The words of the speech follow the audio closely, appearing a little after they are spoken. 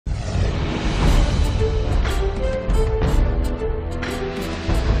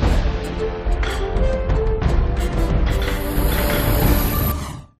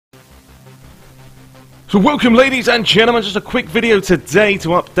So welcome ladies and gentlemen, just a quick video today to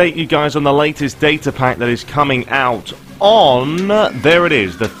update you guys on the latest data pack that is coming out on, there it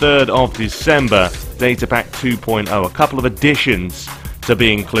is, the 3rd of December, data pack 2.0. A couple of additions to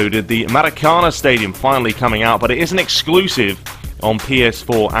be included. The Maracana Stadium finally coming out, but it is an exclusive on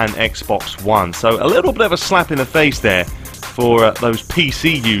PS4 and Xbox One. So a little bit of a slap in the face there for those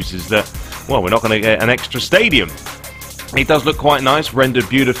PC users that, well, we're not going to get an extra stadium. It does look quite nice, rendered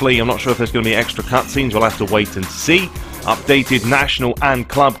beautifully. I'm not sure if there's going to be extra cutscenes. We'll have to wait and see. Updated national and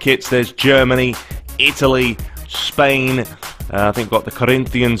club kits. There's Germany, Italy, Spain. I think we've got the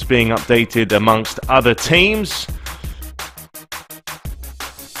Corinthians being updated amongst other teams.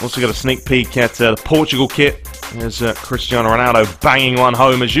 Also got a sneak peek at the Portugal kit. There's Cristiano Ronaldo banging one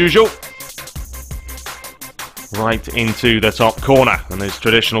home as usual. Right into the top corner. And there's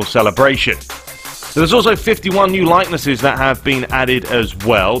traditional celebration. There's also 51 new likenesses that have been added as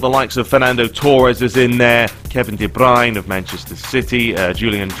well. The likes of Fernando Torres is in there, Kevin De Bruyne of Manchester City,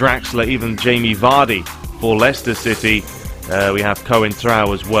 Julian Draxler, even Jamie Vardy for Leicester City. We have Cohen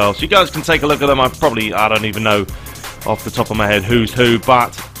Trau as well. So you guys can take a look at them. I don't even know off the top of my head who's who,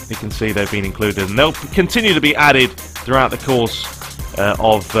 but you can see they've been included. And they'll continue to be added throughout the course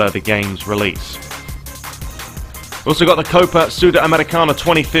of the game's release. We've also got the Copa Sudamericana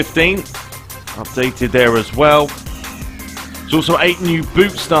 2015. Updated there as well. There's also 8 new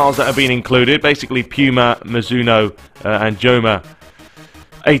boot styles that have been included. Basically Puma, Mizuno and Joma.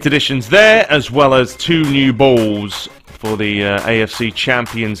 8 additions there, as well as 2 new balls for the AFC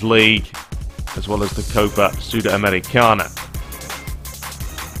Champions League, as well as the Copa Sudamericana.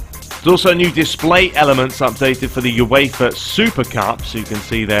 There's also new display elements updated for the UEFA Super Cup. So you can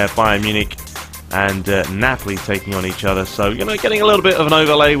see there Bayern Munich and Napoli taking on each other. So, you know, getting a little bit of an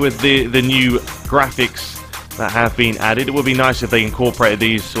overlay with the new graphics that have been added. It would be nice if they incorporated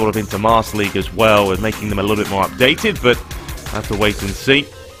these sort of into Master League as well, and making them a little bit more updated, but I have to wait and see.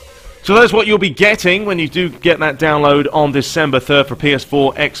 So that's what you'll be getting when you do get that download on December 3rd for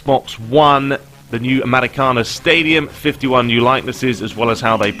PS4, Xbox One. The new Maracana Stadium, 51 new likenesses, as well as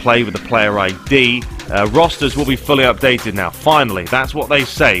how they play with the player ID. Rosters will be fully updated now. Finally, that's what they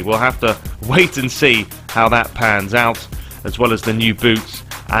say. We'll have to wait and see how that pans out, as well as the new boots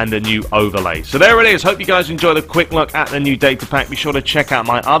and a new overlay. So there it is. Hope you guys enjoyed a quick look at the new data pack. Be sure to check out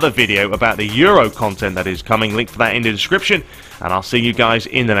my other video about the Euro content that is coming. Link for that in the description. And I'll see you guys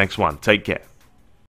in the next one. Take care.